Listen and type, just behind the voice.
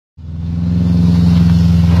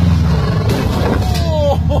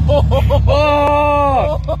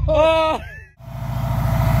Oh! Oh!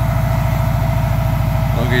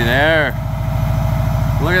 Looky there.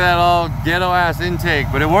 Look at that old ghetto ass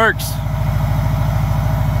intake, but it works.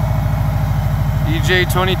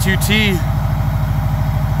 EJ22T.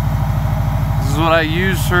 This is what I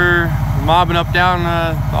use for mobbing up down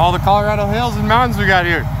all the Colorado hills and mountains we got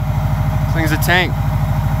here. This thing's a tank.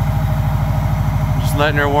 Just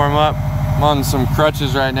letting her warm up. I'm on some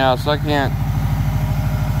crutches right now, so I can't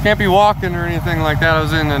be walking or anything like that. I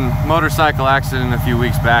was in a motorcycle accident a few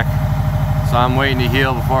weeks back, so I'm waiting to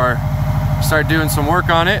heal before I start doing some work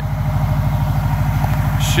on it.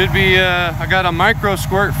 Should be, I got a micro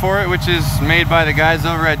squirt for it, which is made by the guys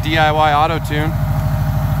over at DIY Auto Tune.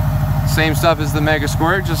 Same stuff as the Mega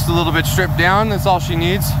Squirt, just a little bit stripped down. That's all she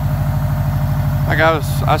needs. Like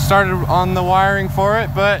I started on the wiring for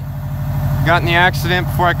it, but got in the accident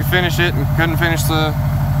before I could finish it and couldn't finish the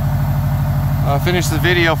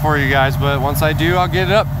video for you guys. But once I do, I'll get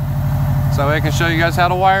it up so I can show you guys how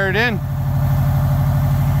to wire it in.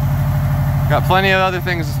 Got plenty of other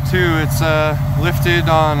things too. It's lifted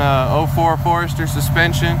on 04 Forester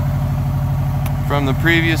suspension from the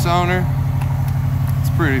previous owner. It's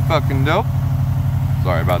pretty fucking dope.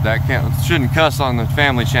 Sorry about that. Shouldn't cuss on the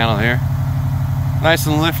family channel here. Nice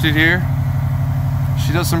and lifted here.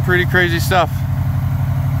 She does some pretty crazy stuff.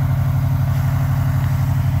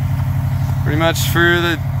 Pretty much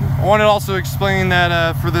I wanted to also explain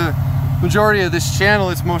that for the majority of this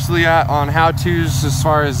channel, it's mostly on how-tos as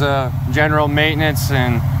far as general maintenance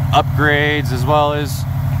and upgrades, as well as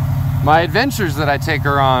my adventures that I take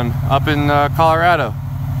her on up in Colorado.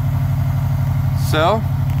 So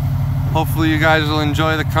hopefully you guys will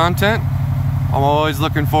enjoy the content. I'm always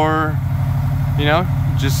looking for, you know,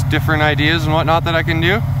 just different ideas and whatnot that I can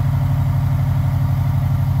do.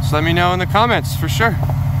 So let me know in the comments for sure.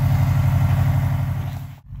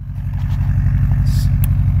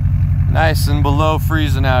 Nice and below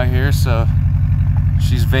freezing out here, so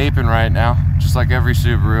she's vaping right now, just like every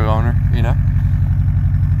Subaru owner, you know.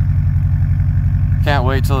 Can't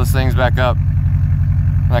wait till this thing's back up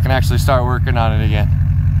and I can actually start working on it again.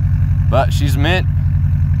 But she's mint.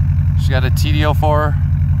 She got a TD04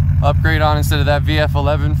 upgrade on instead of that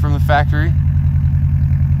VF11 from the factory.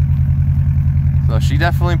 So she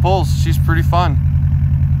definitely pulls. She's pretty fun.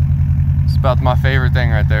 It's about my favorite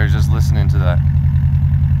thing right there, is just listening to that.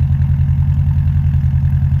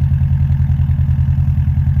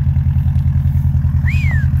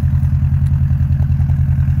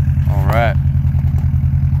 Alright.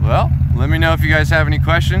 Well, let me know if you guys have any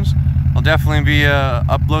questions. I'll definitely be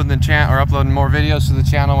uploading more videos to the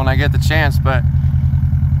channel when I get the chance, but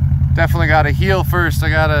definitely got to heal first. I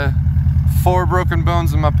got 4 broken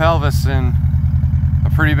bones in my pelvis and a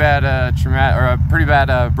pretty bad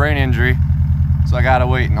brain injury, so I gotta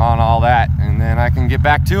wait on all that, and then I can get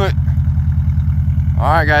back to it. All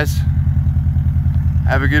right, guys.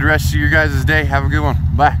 Have a good rest of your guys' day. Have a good one.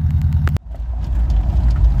 Bye.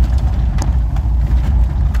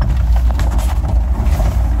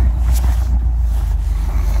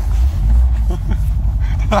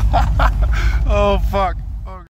 Ha ha.